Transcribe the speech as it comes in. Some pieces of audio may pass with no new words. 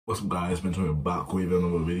What's up guys, we're back with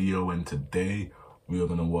another video, and today we are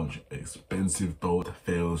gonna watch expensive boat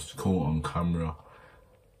fails caught on camera.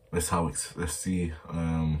 Let's see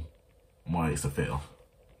why it's a fail.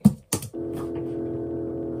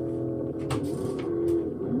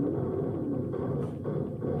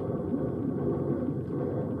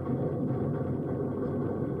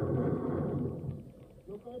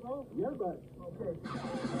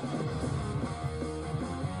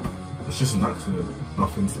 It's just an accident,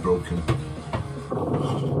 nothing's broken.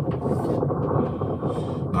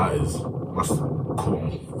 That's caught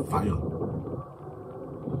on fire.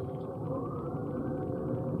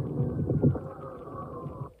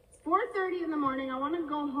 It's 4:30 in the morning, I want to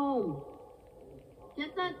go home.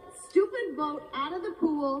 Get that stupid boat out of the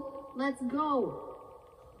pool, let's go.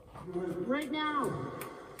 Right now.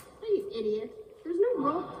 Hey, you idiot.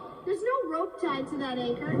 There's no rope tied to that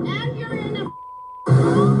anchor, and you're in a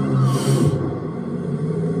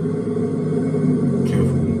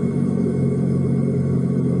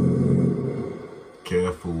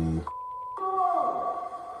Careful.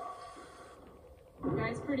 You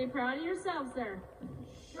guys pretty proud of yourselves there.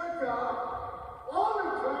 Shut up! All the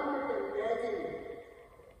time with the begging.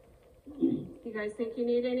 You guys think you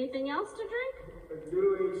need anything else to drink? A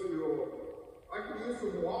new H2O. I could use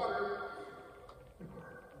some water.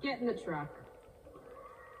 Get in the truck.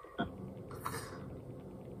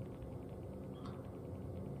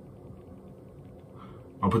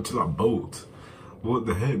 Up to that boat. What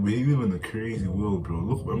the heck? We live in a crazy world, bro.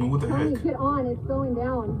 Look, I mean, what the heck? Get on, it's going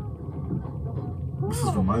down. This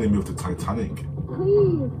is reminding me of the Titanic.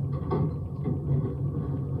 Please.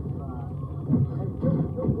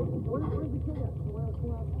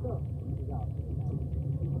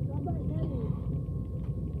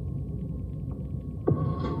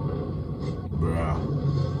 Bruh.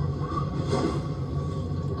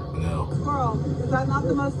 No. Carl, is that not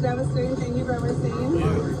the most devastating thing you've ever seen?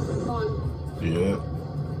 Yeah. Gone. Yeah.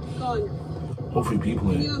 Gone. Hopefully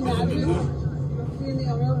people Can in you there. imagine being the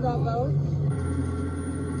owner of that boat?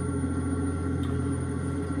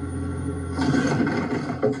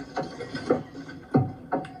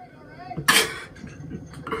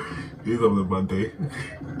 He's having a bad day.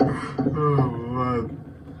 Oh man.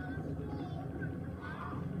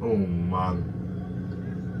 Oh man.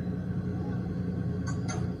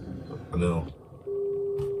 I know.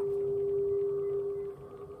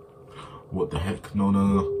 What the heck? No.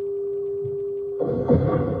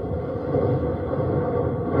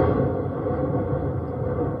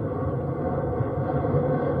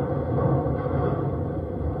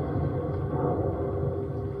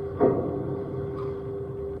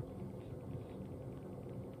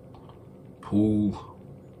 Pool.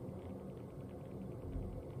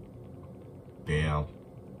 Damn.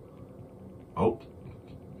 Oh.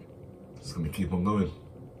 It's gonna keep on going.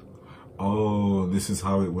 Oh, this is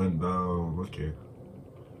how it went down. Okay.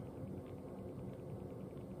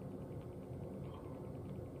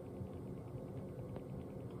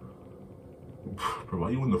 Bro, why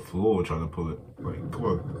are you on the floor trying to pull it? Like, come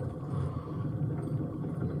on.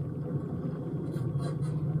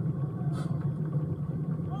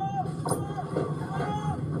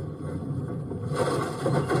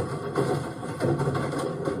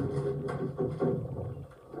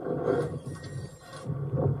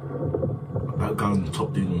 That guy on the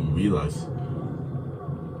top didn't even realize.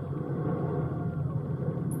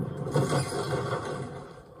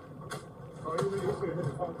 Oh, you really should hit the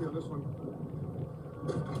coffee on this one.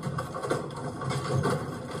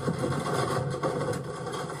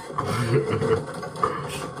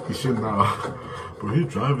 He should now. Bro, he's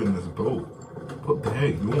driving this boat. What the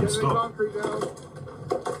heck? You won't stop. Concrete down.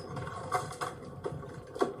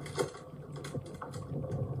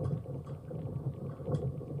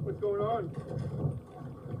 What's going on?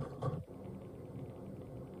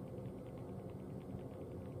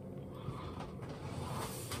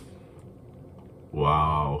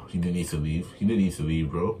 Wow, he didn't need to leave. He didn't need to leave,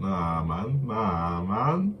 bro. Nah, man. Nah,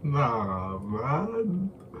 man. Nah,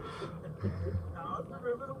 man.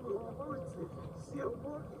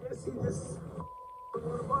 See this?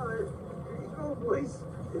 Here you go, boys.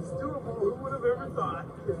 It's doable. Who would have ever thought?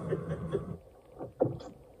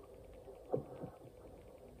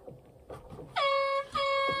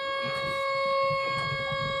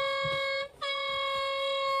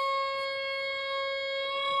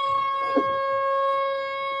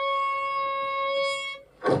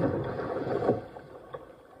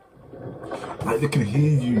 Like, they can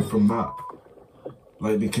hear you from that.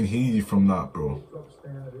 Like, they can hear you from that, bro.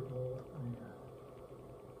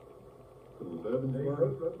 Hey,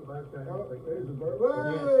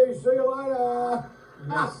 see you later.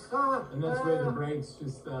 And that's where the brakes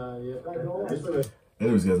just, yeah.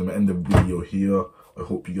 Anyways, guys, I'm gonna end the video here. I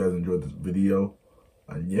hope you guys enjoyed this video.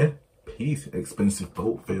 And yeah, peace. Expensive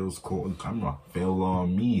boat fails caught on camera. Fail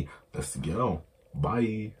on me. Let's go.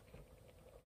 Bye.